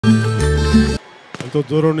ఎంతో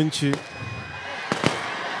దూరం నుంచి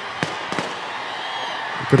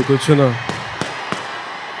ఇక్కడికి వచ్చిన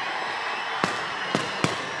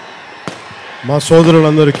మా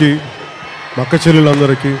సోదరులందరికీ, మా అక్క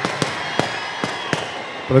చెల్లెలందరికీ,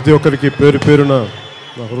 ప్రతి ఒక్కరికి పేరు పేరున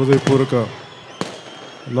నా హృదయపూర్వక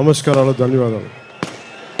నమస్కారాలు, ధన్యవాదాలు.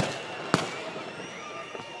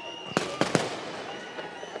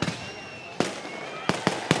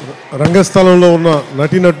 రంగస్థలంలో ఉన్న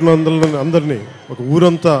నటీనటులందరినీ, ఒక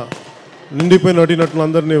ఊరంతా నిండిపోయిన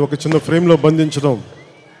నటీనటులందరినీ ఒక చిన్న ఫ్రేమ్లో బంధించడం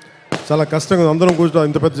చాలా కష్టంగా. అందరం కూడా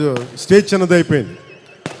ఇంత పెద్ద స్టేజ్ చిన్నది అయిపోయింది.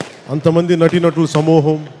 అంతమంది నటీనటుల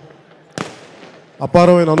సమూహం,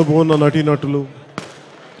 అపారమైన అనుభవం ఉన్న నటీనటులు,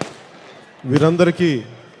 వీరందరికీ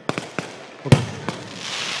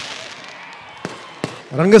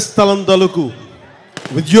రంగస్థలం తాలూకు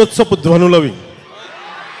విజయోత్సవ ధ్వనులవి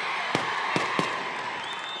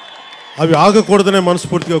అవి ఆగకూడదనే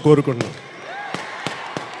మనస్ఫూర్తిగా కోరుకుంటున్నాను.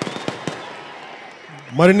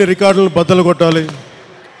 మరిన్ని రికార్డులను బద్దలు కొట్టాలి,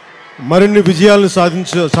 మరిన్ని విజయాలను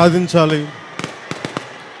సాధించాలి,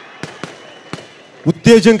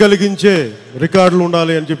 ఉత్తేజం కలిగించే రికార్డులు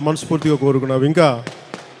ఉండాలి అని చెప్పి మనస్ఫూర్తిగా కోరుకున్నావు. ఇంకా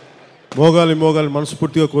మోగాలి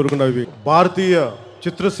మనస్ఫూర్తిగా కోరుకున్నావి. భారతీయ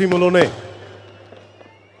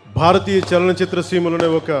చలనచిత్రసీమలోనే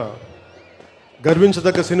ఒక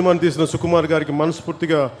గర్వించదగ్గ సినిమాని తీసిన సుకుమార్ గారికి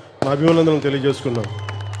మనస్ఫూర్తిగా నా అభినందనలు తెలియజేసుకున్నాం.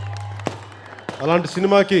 అలాంటి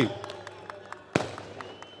సినిమాకి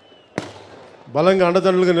బలంగా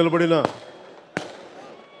అండదండలుగా నిలబడిన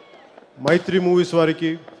మైత్రి మూవీస్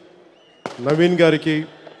వారికి, నవీన్ గారికి,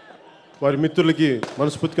 వారి మిత్రులకి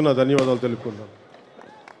మనస్ఫూర్తిగా నా ధన్యవాదాలు తెలుపుకున్నాను.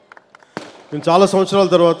 నేను చాలా సంవత్సరాల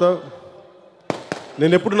తర్వాత,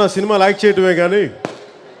 నేను ఎప్పుడు నా సినిమా లైక్ చేయటమే కానీ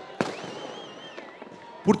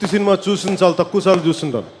పూర్తి సినిమా చూసిన చాలా తక్కువ సార్లు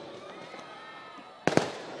చూస్తుంటాను.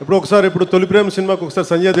 ఇప్పుడు తొలి ప్రేమ సినిమాకి ఒకసారి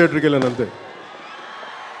సంజయ్ థియేటర్కి వెళ్ళాను అంతే.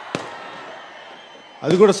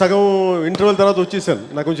 అది కూడా సగం ఇంటర్వెల్ తర్వాత వచ్చేసాను,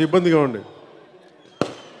 నాకు కొంచెం ఇబ్బందిగా ఉండే.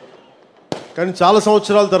 కానీ చాలా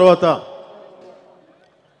సంవత్సరాల తర్వాత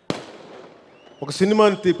ఒక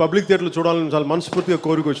సినిమాని పబ్లిక్ థియేటర్లో చూడాలని చాలా మనస్ఫూర్తిగా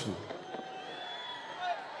కోరిక వచ్చింది.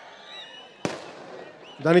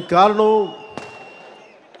 దానికి కారణం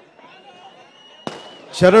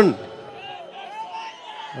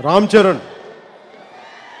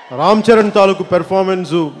రామ్ చరణ్ తాలూకు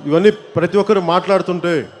పెర్ఫార్మెన్సు, ఇవన్నీ ప్రతి ఒక్కరు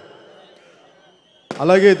మాట్లాడుతుంటే,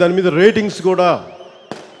 అలాగే దాని మీద రేటింగ్స్ కూడా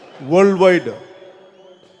వరల్డ్ వైడ్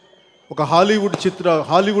ఒక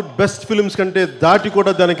హాలీవుడ్ బెస్ట్ ఫిల్మ్స్ కంటే దాటి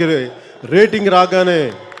కూడా దానికి రేటింగ్ రాగానే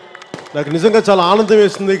నాకు నిజంగా చాలా ఆనందం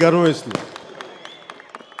వేస్తుంది, గర్వం వేస్తుంది.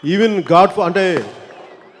 ఈవెన్ అంటే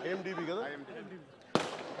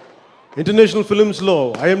ఇంటర్నేషనల్ ఫిలిమ్స్లో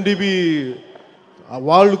IMDb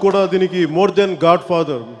వాళ్ళు కూడా దీనికి more than God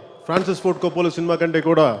father, Francis Ford కొప్పోలా cinema కంటే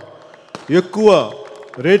కూడా ఎక్కువ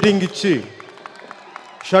రేటింగ్ ఇచ్చి,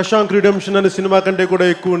 షాషాంక్ రిడెంప్షన్ అనే సినిమా కంటే కూడా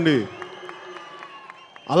ఎక్కువ ఉండి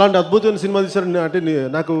అలాంటి అద్భుతమైన సినిమా తీశారు. అంటే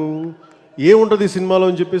నాకు ఏముంటుంది ఈ సినిమాలో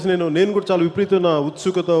అని చెప్పేసి నేను కూడా చాలా విపరీతమైన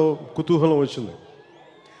ఉత్సుకత, కుతూహలం వచ్చింది.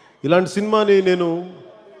 ఇలాంటి సినిమాని నేను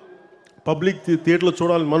పబ్లిక్ థియేటర్లో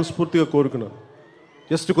చూడాలని మనస్ఫూర్తిగా కోరుకున్నాను.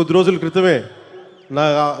 జస్ట్ కొద్ది రోజుల క్రితమే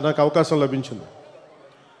నాకు అవకాశం లభించింది.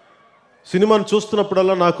 సినిమాని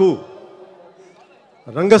చూస్తున్నప్పుడల్లా నాకు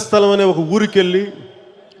రంగస్థలం అనే ఒక ఊరికి వెళ్ళి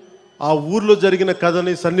ఆ ఊర్లో జరిగిన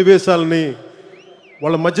కథని, సన్నివేశాలని,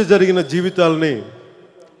 వాళ్ళ మధ్య జరిగిన జీవితాలని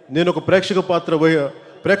నేను ఒక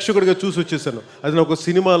ప్రేక్షకుడిగా చూసి వచ్చేసాను. అది నాకు ఒక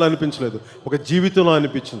సినిమాలో అనిపించలేదు, ఒక జీవితంలో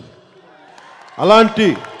అనిపించింది. అలాంటి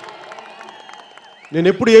నేను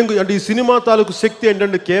ఎప్పుడు అంటే ఈ సినిమా తాలూకు శక్తి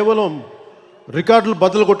ఏంటంటే కేవలం రికార్డులు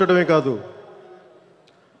బద్దలు కొట్టడమే కాదు,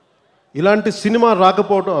 ఇలాంటి సినిమా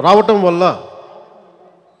రావటం వల్ల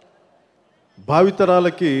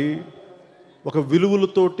భావితరాలకి ఒక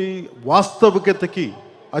విలువలతోటి, వాస్తవికతకి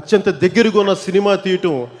అత్యంత దగ్గరగా ఉన్న సినిమా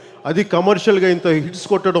తీయటం, అది కమర్షియల్గా ఇంత హిట్స్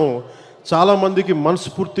కొట్టడం చాలామందికి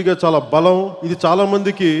మనస్ఫూర్తిగా చాలా బలం. ఇది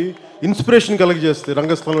చాలామందికి ఇన్స్పిరేషన్ కలిగజేస్తుంది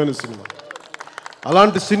రంగస్థలమైన సినిమా.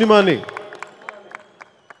 అలాంటి సినిమాని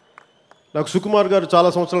నాకు సుకుమార్ గారు చాలా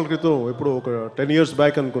సంవత్సరాల క్రితం, ఇప్పుడు ఒక 10 years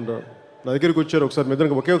బ్యాక్ అనుకుంటా, నా దగ్గరికి వచ్చారు. ఒకసారి మీ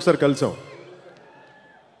ఇద్దరికి ఒకసారి కలిసాం.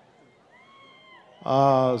 ఆ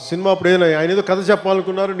సినిమా అప్పుడు ఆయన ఏదో కథ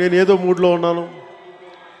చెప్పాలనుకున్నారు, నేను ఏదో మూడ్లో ఉన్నాను,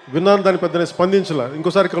 విన్నాను, దాన్ని పెద్ద స్పందించలే.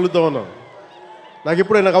 ఇంకోసారి కలుద్దాం అన్నాను. నాకు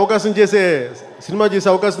సినిమా చేసే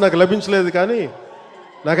అవకాశం నాకు లభించలేదు. కానీ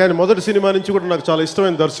నాకు ఆయన మొదటి సినిమా నుంచి కూడా నాకు చాలా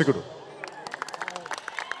ఇష్టమైన దర్శకుడు.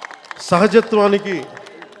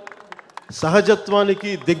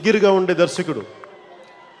 సహజత్వానికి దగ్గరగా ఉండే దర్శకుడు.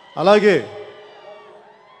 అలాగే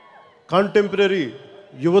కాంటెంపరీ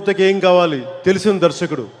యువతకి ఏం కావాలి తెలిసిన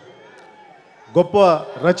దర్శకుడు, గొప్ప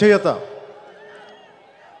రచయిత.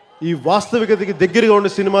 ఈ వాస్తవికతకి దగ్గరగా ఉండే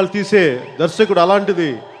సినిమాలు తీసే దర్శకుడు. అలాంటిది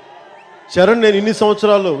చరణ్ నేను ఇన్ని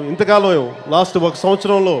సంవత్సరాలు, ఇంతకాలం లాస్ట్ ఒక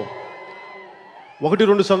సంవత్సరంలో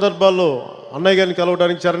 1-2 సందర్భాల్లో అన్నయ్య గారిని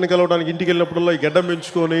కలవడానికి, చరణ్ని కలవడానికి ఇంటికి వెళ్ళినప్పుడల్లా ఈ గడ్డం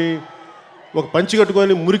పెంచుకొని ఒక పంచి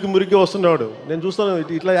కట్టుకొని మురికి వస్తున్నాడు. నేను చూస్తాను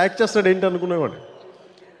ఇట్లా యాక్ట్ చేస్తాడు ఏంటి అనుకునేవాడు.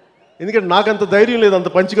 ఎందుకంటే నాకు అంత ధైర్యం లేదు అంత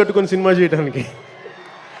పంచి కట్టుకొని సినిమా చేయడానికి.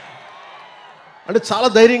 అంటే చాలా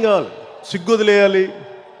ధైర్యం కావాలి, సిగ్గు వదిలేయాలి.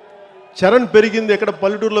 చరణ్ పెరిగింది ఎక్కడ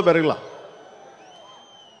పల్లెటూరులో పెరగలా,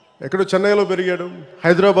 ఎక్కడో చెన్నైలో పెరిగాడు,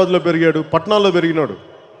 హైదరాబాద్లో పెరిగాడు, పట్నాల్లో పెరిగినాడు.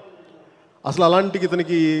 అసలు అలాంటికి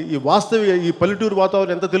ఇతనికి ఈ వాస్తవిక ఈ పల్లెటూరు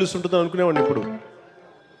వాతావరణం ఎంత తెలుస్తుంటుందో అనుకునేవాడిని ఇప్పుడు.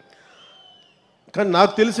 కానీ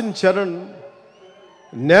నాకు తెలిసిన చరణ్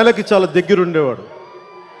నేలకి చాలా దగ్గర ఉండేవాడు.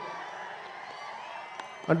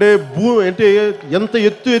 అంటే అంటే ఎంత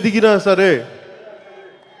ఎత్తు ఎదిగినా సరే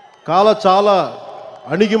చాలా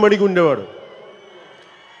అణిగిమణిగి ఉండేవాడు.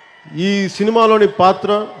 ఈ సినిమాలోని పాత్ర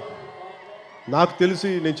నాకు తెలిసి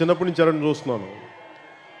నేను చిన్నప్పటి నుంచి చరణ్ చూస్తున్నాను.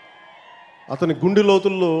 అతని గుండె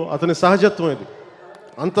లోతుల్లో అతని సహజత్వం ఇది.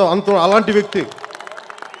 అంత అలాంటి వ్యక్తి.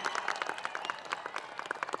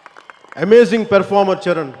 Amazing performer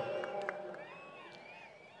Charan.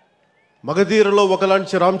 మగధీరలో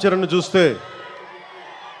ఒకలాంటి రామ్ చరణ్ చూస్తే,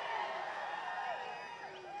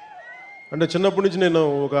 అంటే చిన్నప్పటి నుంచి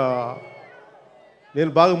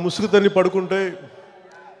నేను బాగా ముసుగు తన్ని పడుకుంటే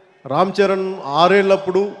రామ్ చరణ్ 6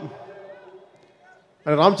 ఏళ్ళప్పుడు,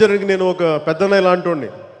 రామ్ చరణ్కి నేను ఒక పెద్దన్నయ్య లాంటి.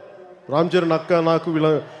 రామ్ చరణ్ అక్క నాకు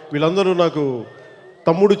వీళ్ళందరూ నాకు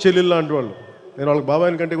తమ్ముడు చెల్లెళ్ళు లాంటి వాళ్ళు. నేను వాళ్ళకి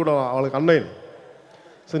బాబాయిని కంటే కూడా వాళ్ళకి అన్నయ్యని.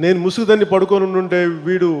 సో నేను ముసుగు తన్ని పడుకొని ఉంటే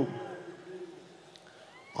వీడు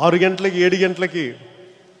 6 గంటలకి 7 గంటలకి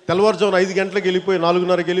తెల్లవారుజామున 5 గంటలకు వెళ్ళిపోయి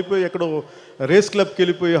 4:30కి వెళ్ళిపోయి ఎక్కడో రేస్ క్లబ్కి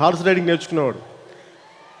వెళ్ళిపోయి హార్స్ రైడింగ్ నేర్చుకునేవాడు.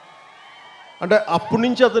 అంటే అప్పటి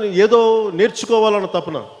నుంచి అతను ఏదో నేర్చుకోవాలన్న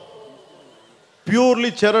తపన.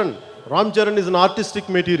 Purely Ram Charan is an artistic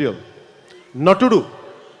material. నటుడు,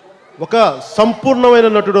 ఒక సంపూర్ణమైన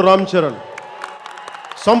నటుడు రామ్ చరణ్,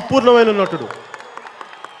 సంపూర్ణమైన నటుడు.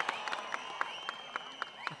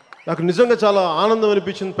 నాకు నిజంగా చాలా ఆనందం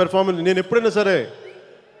అనిపించింది పెర్ఫార్మెన్స్. నేను ఎప్పుడైనా సరే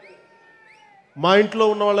మా ఇంట్లో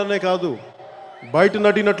ఉన్న వాళ్ళనే కాదు, బయట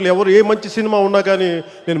నటినట్లు ఎవరు ఏ మంచి సినిమా ఉన్నా కానీ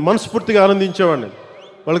నేను మనస్ఫూర్తిగా ఆనందించేవాడిని.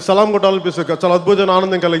 వాళ్ళకి సలాం కొట్టాలనిపిస్తుంది, చాలా అద్భుతమైన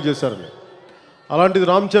ఆనందం కలిగజేశారని. అలాంటిది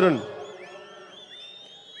రామ్ చరణ్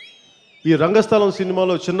ఈ రంగస్థలం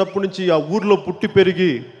సినిమాలో చిన్నప్పటి నుంచి ఆ ఊర్లో పుట్టి పెరిగి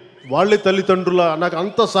వాళ్ళే తల్లిదండ్రుల నాకు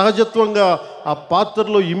అంత సహజత్వంగా ఆ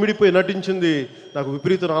పాత్రలో ఇమిడిపోయి నటించింది నాకు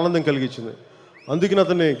విపరీతమైన ఆనందం కలిగించింది. అందుకని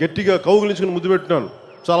అతన్ని గట్టిగా కౌగిలించుకుని ముద్దు పెట్టినాను.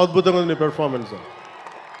 చాలా అద్భుతంగా ఉంది పెర్ఫార్మెన్స్.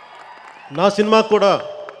 నా సినిమాకు కూడా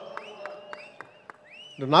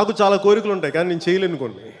నాకు చాలా కోరికలు ఉంటాయి కానీ నేను చేయలేను,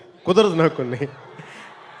 కొన్ని కుదరదు నాకు కొన్ని.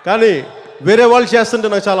 కానీ వేరే వాళ్ళు చేస్తుంటే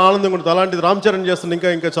నాకు చాలా ఆనందంగా ఉంటుంది. అలాంటిది రామ్ చరణ్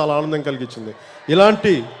చేస్తుంటే ఇంకా చాలా ఆనందం కలిగించింది.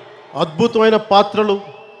 ఇలాంటి అద్భుతమైన పాత్రలు,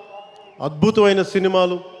 అద్భుతమైన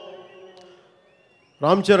సినిమాలు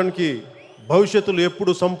రామ్ చరణ్కి భవిష్యత్తులో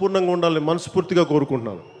ఎప్పుడు సంపూర్ణంగా ఉండాలని మనస్ఫూర్తిగా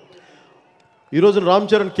కోరుకుంటున్నాను. ఈరోజు రామ్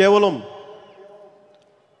చరణ్ కేవలం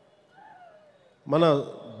మన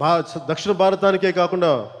దక్షిణ భారతానికే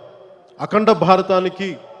కాకుండా అఖండ భారతానికి,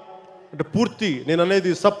 అంటే పూర్తి నేను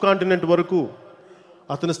అనేది సబ్ కాంటినెంట్ వరకు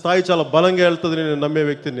అతని స్థాయి చాలా బలంగా వెళ్తుందని నేను నమ్మే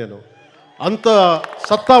వ్యక్తిని. నేను అంత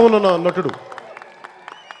సత్తా ఉన్న నటుడు.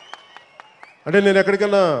 అంటే నేను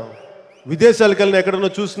ఎక్కడికైనా విదేశాలకు వెళ్ళిన ఎక్కడైనా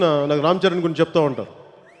చూసినా నాకు రామ్ చరణ్ గురించి చెప్తూ ఉంటారు.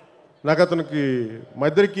 నాకు అతనికి మా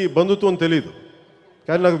ఇద్దరికి బంధుత్వం తెలియదు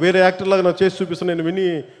కానీ నాకు వేరే యాక్టర్ లాగా నాకు చేసి చూపిస్తాను. నేను విని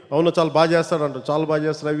అవును చాలా బాగా చేస్తాడు అంటారు, చాలా బాగా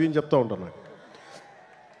చేస్తాడు అవి అని చెప్తూ ఉంటాను నాకు.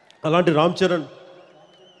 అలాంటి రామ్ చరణ్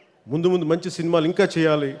ముందు మంచి సినిమాలు ఇంకా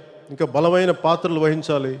చేయాలి, ఇంకా బలమైన పాత్రలు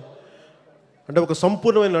వహించాలి. అంటే ఒక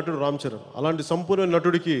సంపూర్ణమైన నటుడు రామ్ చరణ్. అలాంటి సంపూర్ణమైన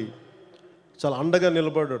నటుడికి చాలా అండగా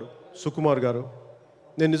నిలబడ్డాడు సుకుమార్ గారు.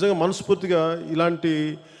 నేను నిజంగా మనస్ఫూర్తిగా ఇలాంటి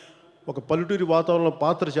ఒక పల్లెటూరి వాతావరణంలో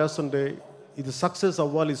పాత్ర చేస్తుంటే ఇది సక్సెస్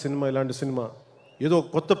అవ్వాలి. ఈ సినిమా ఇలాంటి సినిమా ఏదో ఒక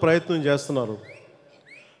కొత్త ప్రయత్నం చేస్తున్నారు.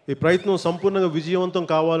 ఈ ప్రయత్నం సంపూర్ణంగా విజయవంతం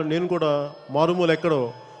కావాలని నేను కూడా మారుమూల ఎక్కడో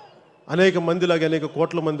అనేక మందిలాగే, అనేక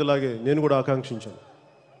కోట్ల మందిలాగే నేను కూడా ఆకాంక్షించాను.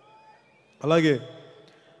 అలాగే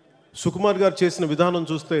సుకుమార్ గారు చేసిన విధానం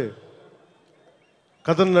చూస్తే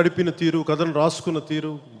కథను నడిపిన తీరు, కథను రాసుకున్న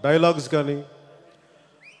తీరు, డైలాగ్స్ కానీ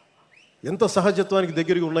ఎంత సహజత్వానికి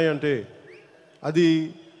దగ్గరగా ఉన్నాయంటే అది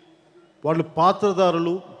వాళ్ళు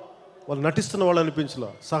పాత్రధారులు, వాళ్ళు నటిస్తున్న వాళ్ళు అనిపించలా,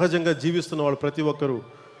 సహజంగా జీవిస్తున్న వాళ్ళు ప్రతి ఒక్కరూ.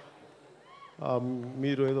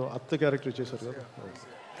 మీరు ఏదో అత్త క్యారెక్టర్ చేశారు కదా.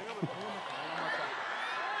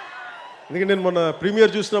 ఎందుకంటే నేను మొన్న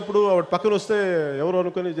ప్రీమియర్ చూసినప్పుడు ఆవిడ పక్కన వస్తే ఎవరు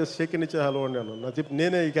అనుకొని జస్ట్ షేక్ ఇచ్చే హలో అండి అన్నాను. నా చెప్పి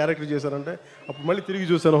నేనే ఈ క్యారెక్టర్ చేశానంటే అప్పుడు మళ్ళీ తిరిగి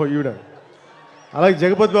చూశాను ఈవిడ. అలాగే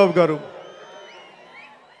జగపతి బాబు గారు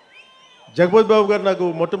జగపతి బాబు గారు నాకు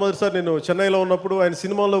మొట్టమొదటిసారి నేను చెన్నైలో ఉన్నప్పుడు ఆయన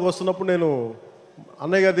సినిమాల్లోకి వస్తున్నప్పుడు నేను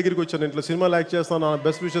అన్నయ్య గారి దగ్గరికి వచ్చాను. ఇంట్లో సినిమాలు యాక్ట్ చేస్తాను, నా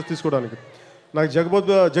బెస్ట్ విషెస్ తీసుకోవడానికి. నాకు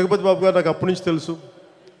జగపతి బాబు గారు నాకు అప్పటి నుంచి తెలుసు.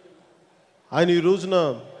 ఆయన ఈ రోజున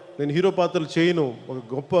నేను హీరో పాత్రలు చేయను, ఒక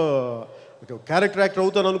గొప్ప క్యారెక్టర్ యాక్టర్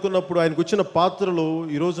అవుతాను అనుకున్నప్పుడు ఆయనకు వచ్చిన పాత్రలు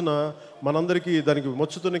ఈ రోజున మనందరికీ దానికి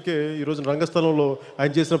మొచ్చుతునికే ఈ రోజున రంగస్థలంలో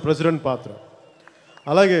ఆయన చేసిన ప్రెసిడెంట్ పాత్ర.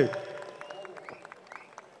 అలాగే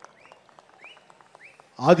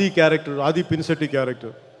ఆది క్యారెక్టర్, ఆది పినిశెట్టి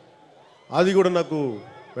క్యారెక్టర్, ఆది కూడా నాకు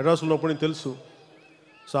మెడ్రాస్లో ఉన్నప్పుడు నేను తెలుసు.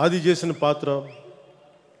 సో ఆది చేసిన పాత్ర,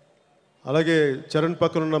 అలాగే చరణ్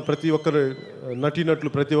పక్కన ఉన్న ప్రతి ఒక్కరు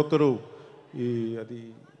నటీనటులు ప్రతి ఒక్కరూ ఈ అది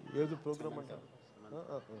ఏదో ప్రోగ్రామ్ అంటారు,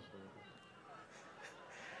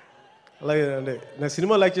 అలాగే అంటే నేను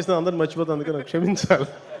సినిమాలు యాక్ట్ చేసిన అందరిని మర్చిపోతాను, అందుకే నాకు క్షమించాలి.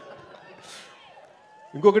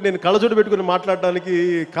 ఇంకొకటి, నేను కళ్ళజోడు పెట్టుకుని మాట్లాడడానికి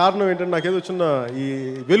కారణం ఏంటంటే నాకేదో చిన్న ఈ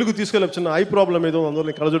వెలుగు తీసుకెళ్ళి చిన్న ఐ ప్రాబ్లం ఏదో, అందువల్ల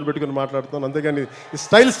నేను కళ్ళజోడు పెట్టుకుని మాట్లాడుతాను, అంతేగాని ఈ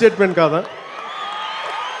స్టైల్ స్టేట్మెంట్ కాదా.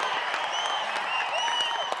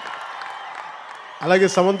 అలాగే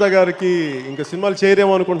సమంత గారికి ఇంకా సినిమాలు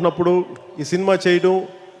చేయరేమో అనుకుంటున్నప్పుడు ఈ సినిమా చేయడం,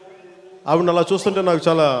 ఆవిడ అలా చూస్తుంటే నాకు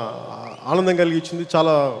చాలా ఆనందం కలిగించింది.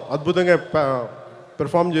 చాలా అద్భుతంగా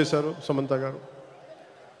పెర్ఫామ్ చేశారు సమంత గారు.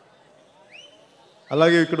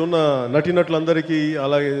 అలాగే ఇక్కడ ఉన్న నటీనటులందరికీ,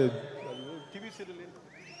 అలాగే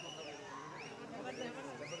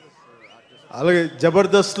అలాగే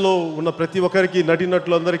జబర్దస్త్లో ఉన్న ప్రతి ఒక్కరికి,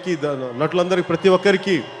 నటీనటులందరికీ ప్రతి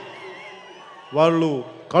ఒక్కరికి వాళ్ళు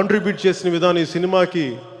కాంట్రిబ్యూట్ చేసిన విధానం, ఈ సినిమాకి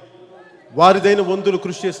వారిదైన వంతులు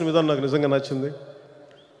కృషి చేసిన విధానం నాకు నిజంగా నచ్చింది.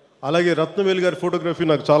 అలాగే రత్నవేలు గారి ఫోటోగ్రఫీ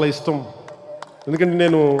నాకు చాలా ఇష్టం. ఎందుకంటే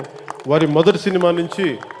నేను వారి మొదటి సినిమా నుంచి,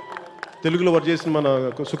 తెలుగులో వారు చేసిన మన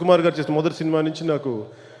సుకుమార్ గారు చేసిన మొదటి సినిమా నుంచి నాకు,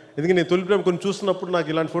 ఎందుకంటే నేను తొలి ప్రేమ కొన్ని చూస్తున్నప్పుడు నాకు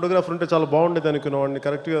ఇలాంటి ఫోటోగ్రాఫర్ ఉంటే చాలా బాగుండేది అనుకునేవాడిని.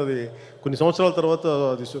 కరెక్ట్గా అది కొన్ని సంవత్సరాల తర్వాత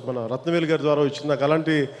అది మన రత్నవేలు గారి ద్వారా వచ్చింది. నాకు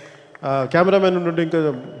అలాంటి కెమెరామెన్ ఉంటే ఇంకా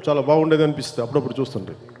చాలా బాగుండేది అనిపిస్తుంది అప్పుడప్పుడు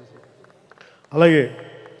చూస్తుంటే. అలాగే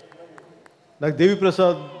నాకు దేవి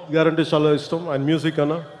ప్రసాద్ గారు అంటే చాలా ఇష్టం, ఆయన మ్యూజిక్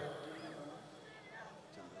అన్న.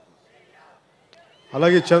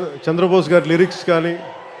 అలాగే చంద్రబోస్ గారి లిరిక్స్ కానీ,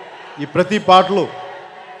 ఈ ప్రతి పాటలో,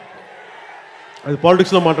 అది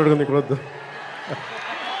పాలిటిక్స్లో మాట్లాడుకుంది ఇక్కడ వద్దు.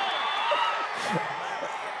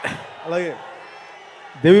 అలాగే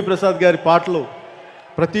దేవి ప్రసాద్ గారి పాటలు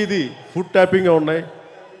ప్రతిదీ ఫుడ్ ట్యాపింగ్గా ఉన్నాయి.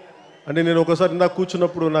 అంటే నేను ఒకసారి ఇందాక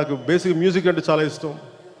కూర్చున్నప్పుడు నాకు బేసిక్ మ్యూజిక్ అంటే చాలా ఇష్టం,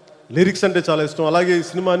 లిరిక్స్ అంటే చాలా ఇష్టం. అలాగే ఈ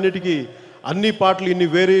సినిమా అన్నిటికీ అన్ని పాటలు ఇన్ని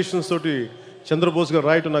వేరియేషన్స్ తోటి చంద్రబోస్ గారు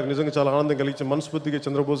రాయటం నాకు నిజంగా చాలా ఆనందం కలిగించింది. మనస్ఫూర్తిగా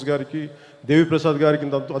చంద్రబోస్ గారికి, దేవి ప్రసాద్ గారికి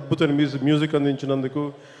ఇంత అద్భుతమైన మ్యూజిక్ అందించినందుకు,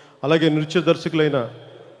 అలాగే నృత్య దర్శకులైన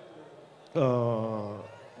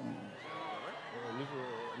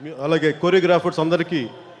అలాగే కోరియోగ్రాఫర్స్ అందరికీ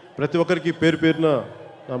ప్రతి ఒక్కరికి పేరు పేరున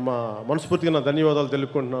మా మనస్ఫూర్తిగా నా ధన్యవాదాలు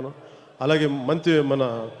తెలుపుకుంటున్నాను. అలాగే మన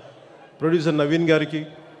ప్రొడ్యూసర్ నవీన్ గారికి,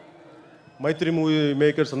 మైత్రి మూవీ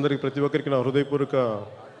మేకర్స్ అందరికీ ప్రతి ఒక్కరికి నా హృదయపూర్వక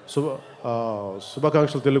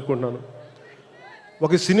శుభాకాంక్షలు తెలుపుకుంటున్నాను.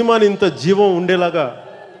 ఒక సినిమాని ఇంత జీవం ఉండేలాగా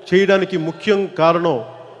చేయడానికి ముఖ్యం కారణం,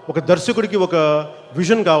 ఒక దర్శకుడికి ఒక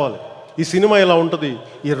విజన్ కావాలి. ఈ సినిమా ఎలా ఉంటుంది,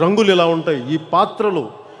 ఈ రంగులు ఎలా ఉంటాయి, ఈ పాత్రలు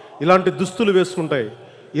ఇలాంటి దుస్తులు వేసుకుంటాయి,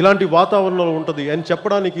 ఇలాంటి వాతావరణంలో ఉంటుంది అని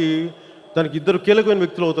చెప్పడానికి దానికి ఇద్దరు కీలకమైన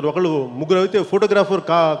వ్యక్తులు అవుతారు. ఒకళ్ళు ముగ్గురు అయితే ఫోటోగ్రాఫర్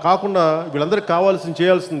కాకుండా వీళ్ళందరికీ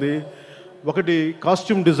చేయాల్సింది, ఒకటి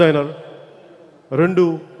కాస్ట్యూమ్ డిజైనర్, రెండు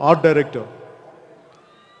ఆర్ట్ డైరెక్టర్.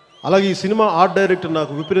 అలాగే ఈ సినిమా ఆర్ట్ డైరెక్టర్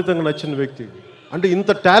నాకు విపరీతంగా నచ్చిన వ్యక్తి. అంటే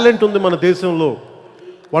ఇంత టాలెంట్ ఉంది మన దేశంలో,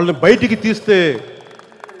 వాళ్ళని బయటికి తీస్తే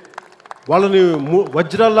వాళ్ళని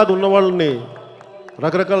వజ్రాల్లాగా ఉన్న వాళ్ళని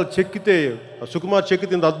రకరకాల చెక్కితే, సుకుమార్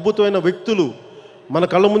చెక్కితే ఇంత అద్భుతమైన వ్యక్తులు మన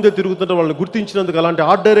కళ్ళ ముందే తిరుగుతుంటే వాళ్ళని గుర్తించినందుకు, అలాంటి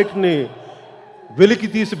ఆర్ట్ డైరెక్టర్ని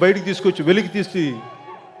బయటికి తీసి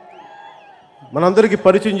మనందరికీ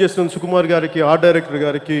పరిచయం చేసిన సుకుమార్ గారికి, ఆర్ట్ డైరెక్టర్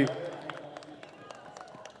గారికి,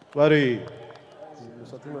 వారి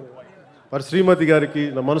శ్రీమతి గారికి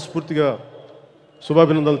నా మనస్ఫూర్తిగా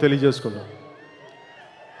శుభాభినందనలు తెలియజేసుకున్నాను.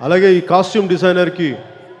 అలాగే ఈ కాస్ట్యూమ్ డిజైనర్కి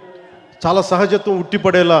చాలా సహజత్వం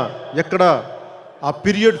ఉట్టిపడేలా, ఎక్కడ ఆ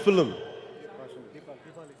పీరియడ్ ఫిల్మ్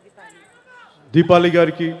దీపాలి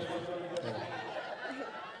గారికి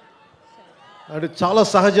అంటే చాలా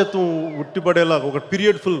సహజత్వం ఉట్టిపడేలా, ఒక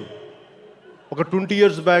పీరియడ్ ఫిల్మ్, ఒక 20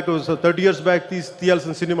 years బ్యాక్ 30 years బ్యాక్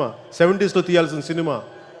తీయాల్సిన సినిమా, 70s తీయాల్సిన సినిమా,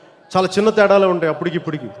 చాలా చిన్న తేడాలే ఉంటాయి అప్పటికి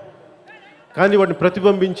ఇప్పటికి, కానీ వాటిని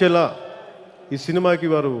ప్రతిబింబించేలా ఈ సినిమాకి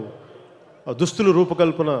వారు దుస్తుల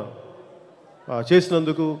రూపకల్పన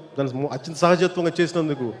చేసినందుకు, దాన్ని అత్యంత సహజత్వంగా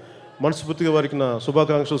చేసినందుకు మనస్ఫూర్తిగా వారికి నా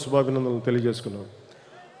శుభాభినందనలు తెలియజేసుకున్నాను.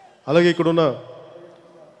 అలాగే ఇక్కడున్న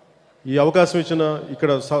ఈ అవకాశం ఇచ్చిన,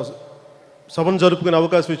 ఇక్కడ సభను జరుపుకునే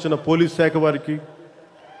అవకాశం ఇచ్చిన పోలీస్ శాఖ వారికి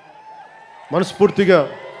మనస్ఫూర్తిగా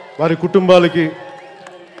వారి కుటుంబాలకి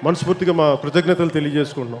మనస్ఫూర్తిగా మా కృతజ్ఞతలు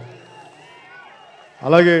తెలియజేసుకుంటున్నాం.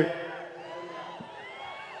 అలాగే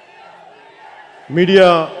మీడియా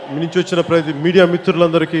నుంచి వచ్చిన మీడియా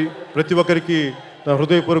మిత్రులందరికీ ప్రతి ఒక్కరికి నా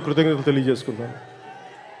హృదయపూర్వక కృతజ్ఞతలు తెలియజేసుకుంటాను.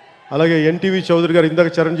 అలాగే ఎన్టీవీ చౌదరి గారు, ఇందాక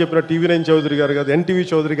చరణ్ చెప్పిన TV9 చౌదరి గారు కాదు, ఎన్టీవీ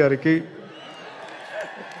చౌదరి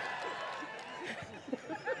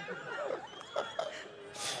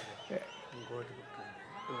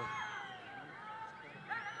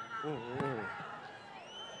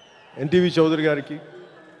గారికి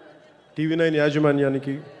TV9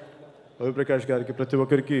 యాజమాన్యానికి, రవిప్రకాష్ గారికి, ప్రతి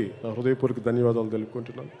ఒక్కరికి నా హృదయపూర్వక ధన్యవాదాలు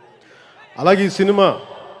తెలుపుకుంటున్నాను. అలాగే ఈ సినిమా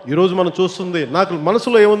ఈరోజు మనం చూస్తుంది, నాకు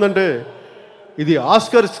మనసులో ఏముందంటే ఇది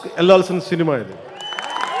ఆస్కర్స్ వెళ్ళాల్సిన సినిమా. ఇది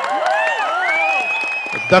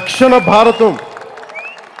దక్షిణ భారతం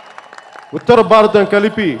ఉత్తర భారతం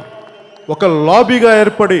కలిపి ఒక లాబీగా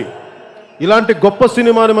ఏర్పడి ఇలాంటి గొప్ప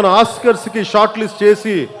సినిమాని మన ఆస్కర్స్కి షార్ట్ లిస్ట్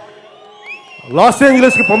చేసి లాస్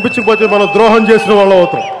ఏంజలస్కి పంపించకపోతే మనం ద్రోహం చేసిన వాళ్ళం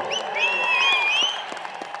అవుతాం.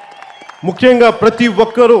 ముఖ్యంగా ప్రతి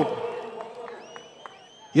ఒక్కరూ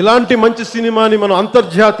ఇలాంటి మంచి సినిమాని మనం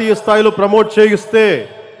అంతర్జాతీయ స్థాయిలో ప్రమోట్ చేయిస్తే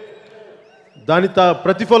దాని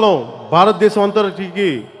ప్రతిఫలం భారతదేశం అంతటికి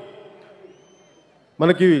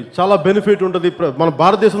మనకి చాలా బెనిఫిట్ ఉంటుంది. మన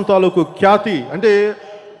భారతదేశం తాలూకు ఖ్యాతి అంటే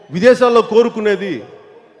విదేశాల్లో కోరుకునేది.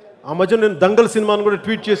 ఆ మధ్య నేను దంగల్ సినిమాను కూడా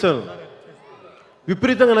ట్వీట్ చేశాను.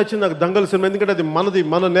 విపరీతంగా నచ్చింది నాకు దంగల్ సినిమా. ఎందుకంటే అది మనది,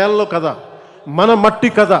 మన నేలలో కథ, మన మట్టి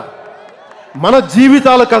కథ, మన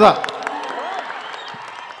జీవితాల కథ.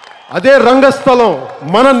 అదే రంగస్థలం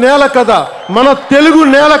మన నేల కథ, మన తెలుగు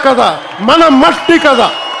నేల కథ, మన మట్టి కథ.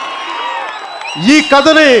 ఈ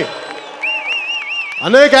కథని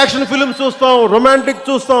అనేక యాక్షన్ ఫిల్మ్స్ చూస్తాం, రొమాంటిక్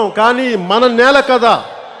చూస్తాం, కానీ మన నేల కథ,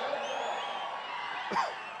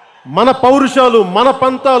 మన పౌరుషాలు, మన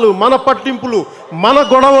పంతాలు, మన పట్టింపులు, మన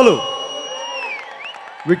గొడవలు,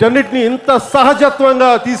 వీటన్నిటిని ఇంత సహజత్వంగా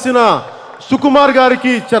తీసిన సుకుమార్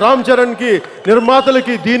గారికి, రామ్చరణ్కి,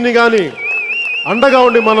 నిర్మాతలకి దీన్ని కానీ అండగా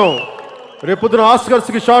ఉండి మనం రేపొద్దున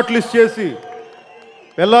ఆస్కర్స్కి షార్ట్ లిస్ట్ చేసి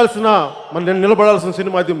వెళ్ళాల్సిన, నేను నిలబడాల్సిన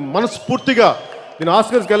సినిమా ఇది. మనస్ఫూర్తిగా నేను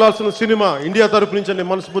ఆస్కర్స్కి వెళ్ళాల్సిన సినిమా ఇండియా తరపు నుంచి నేను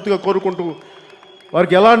మనస్ఫూర్తిగా కోరుకుంటూ,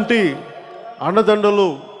 వారికి ఎలాంటి అండదండలు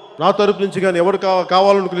నా తరపు నుంచి కానీ ఎవరు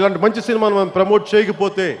కావాలనుకుని ఇలాంటి మంచి సినిమాను మనం ప్రమోట్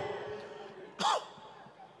చేయకపోతే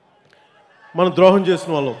మనం ద్రోహం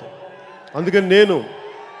చేసిన వాళ్ళం. అందుకని నేను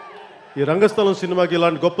ఈ రంగస్థలం సినిమాకి,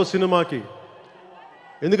 ఇలాంటి గొప్ప సినిమాకి,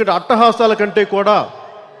 ఎందుకంటే అట్టహాసాల కంటే కూడా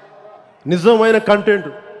నిజమైన కంటెంట్,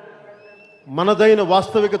 మనదైన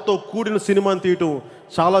వాస్తవికతతో కూడిన సినిమాని తీయటం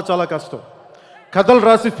చాలా చాలా కష్టం. కథలు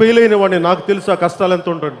రాసి ఫెయిల్ అయిన వాడిని, నాకు తెలుసు ఆ కష్టాలు ఎంత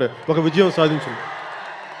ఉంటుంటే ఒక విజయం సాధించింది.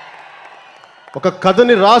 ఒక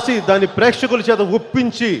కథని రాసి దాన్ని ప్రేక్షకుల చేత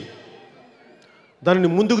ఒప్పించి దానిని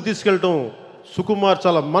ముందుకు తీసుకెళ్ళటం సుకుమార్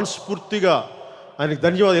చాలా మనస్ఫూర్తిగా ఆయనకి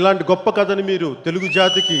ధన్యవాదాలు. ఇలాంటి గొప్ప కథని మీరు తెలుగు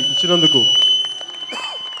జాతికి ఇచ్చినందుకు.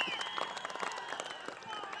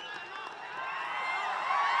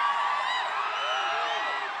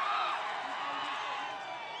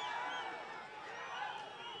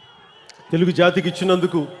 తెలుగు జాతికి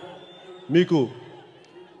ఇచ్చినందుకు మీకు,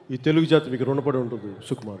 ఈ తెలుగు జాతి మీకు రుణపడి ఉంటుంది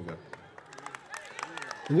సుకుమార్ గారు.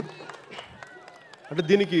 అంటే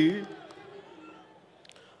దీనికి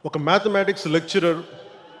ఒక మ్యాథమెటిక్స్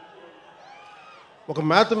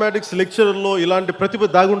లెక్చరర్లో ఇలాంటి ప్రతిభ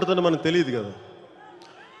దాగుంటుందని మనకు తెలియదు కదా.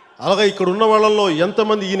 అలాగే ఇక్కడ ఉన్న వాళ్ళల్లో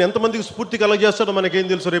ఈయన ఎంతమందికి స్ఫూర్తి కలగజేస్తాడో మనకేం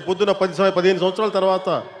తెలుసు. రేపు పొద్దున 15 సంవత్సరాల తర్వాత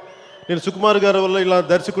నేను సుకుమార్ గారి వల్ల ఇలా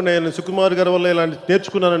దర్శకున్నాను, సుకుమార్ గారి వల్ల ఇలా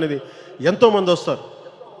నేర్చుకున్నాను అనేది ఎంతోమంది వస్తారు.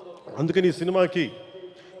 అందుకని ఈ సినిమాకి,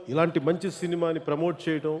 ఇలాంటి మంచి సినిమాని ప్రమోట్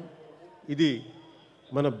చేయడం ఇది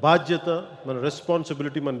మన బాధ్యత, మన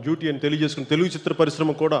రెస్పాన్సిబిలిటీ, మన డ్యూటీ అని తెలియజేసుకుని, తెలుగు చిత్ర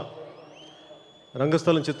పరిశ్రమ కూడా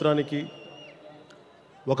రంగస్థలం చిత్రానికి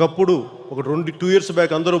ఒకప్పుడు ఒక 2 ఇయర్స్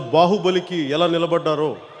బ్యాక్ అందరూ బాహుబలికి ఎలా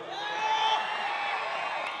నిలబడ్డారో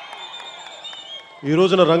ఈ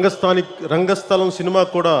రోజున రంగస్థలం సినిమా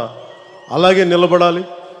కూడా అలాగే నిలబడాలి.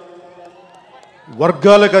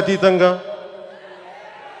 వర్గాలకు అతీతంగా,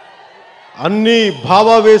 అన్ని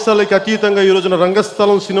భావావేశాలకి అతీతంగా ఈ రోజున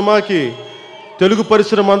రంగస్థలం సినిమాకి తెలుగు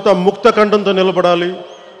పరిశ్రమ అంతా ముక్త కంఠంతో నిలబడాలి.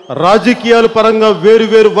 రాజకీయాల పరంగా వేరు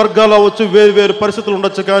వేరు వర్గాలు అవ్వచ్చు, వేరు వేరు పరిస్థితులు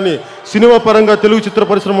ఉండొచ్చు, కానీ సినిమా పరంగా తెలుగు చిత్ర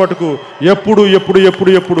పరిశ్రమ మటుకు ఎప్పుడు ఎప్పుడు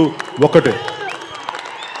ఎప్పుడు ఎప్పుడు ఒకటే.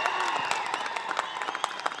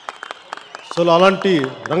 సో అలాంటి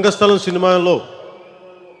రంగస్థలం సినిమాలో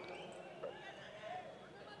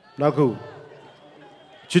నాకు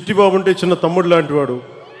చిట్టిబాబు అంటే చిన్న తమ్ముడు లాంటి వాడు.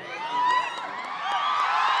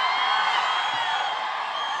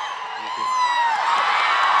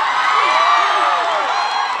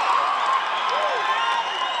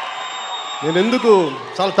 నేను ఎందుకు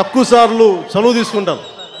చాలా తక్కువ సార్లు చనువు తీసుకుంటాను.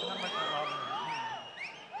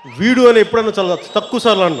 వీడు అని ఎప్పుడన్నా చాలా తక్కువ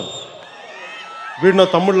సార్లు అన్నాను. వీడు నా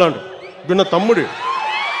తమ్ముడు లాంటి, వీడు నా తమ్ముడు.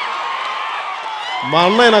 మా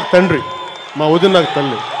అన్నయ్య నాకు తండ్రి, మా వదిన నాకు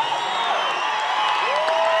తల్లి.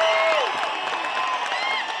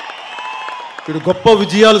 వీడు గొప్ప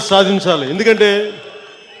విజయాలు సాధించాలి. ఎందుకంటే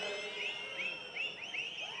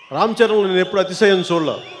రామ్ చరణ్ నేను ఎప్పుడు అతిశయం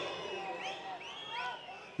చూడలే.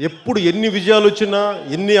 ఎప్పుడు ఎన్ని విజయాలు వచ్చినా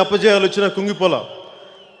ఎన్ని అపజయాలు వచ్చినా కుంగిపోలా.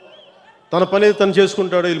 తన పని తను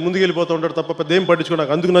చేసుకుంటాడు, వీళ్ళు ముందుకు వెళ్ళిపోతూ ఉంటాడు తప్ప పెద్ద ఏం పట్టించుకో.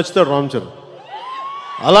 నాకు అందుకు నచ్చుతాడు రామ్ చరణ్.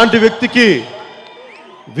 అలాంటి వ్యక్తికి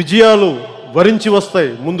విజయాలు వరించి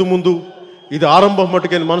వస్తాయి ముందు ముందు. ఇది ఆరంభం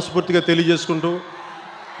మట్టుకని మనస్ఫూర్తిగా తెలియజేసుకుంటూ,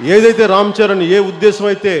 ఏదైతే రామ్ చరణ్ ఏ ఉద్దేశం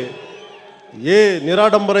అయితే, ఏ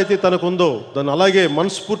నిరాడంబర అయితే తనకు ఉందో దాన్ని అలాగే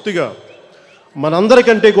మనస్ఫూర్తిగా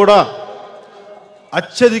మనందరికంటే కూడా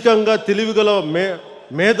అత్యధికంగా తెలివిగల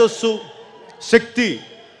మేధస్సు శక్తి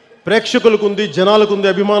ప్రేక్షకులకు ఉంది, జనాలకు ఉంది,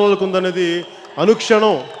 అభిమానులకు ఉంది అనేది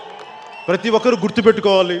అనుక్షణం ప్రతి ఒక్కరు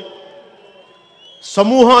గుర్తుపెట్టుకోవాలి.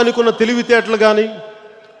 సమూహానికి ఉన్న తెలివితేటలు కానీ,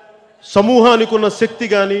 సమూహానికి ఉన్న శక్తి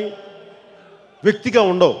కానీ వ్యక్తిగా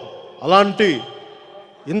ఉండవు. అలాంటి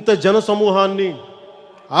ఇంత జన సమూహాన్ని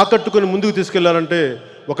ఆకట్టుకొని ముందుకు తీసుకెళ్లారంటే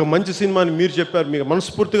ఒక మంచి సినిమాని మీరు చెప్పారు. మీకు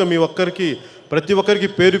మనస్ఫూర్తిగా మీ ఒక్కరికి, ప్రతి ఒక్కరికి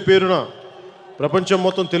పేరు పేరున ప్రపంచం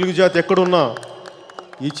మొత్తం తెలుగు జాతి ఎక్కడున్నా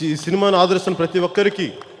ఈ సినిమాని ఆదరిస్తున్న ప్రతి ఒక్కరికి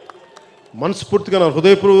మనస్ఫూర్తిగా నా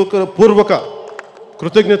హృదయపూర్వక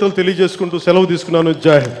కృతజ్ఞతలు తెలియజేసుకుంటూ సెలవు తీసుకున్నాను.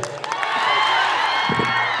 జై హింద్.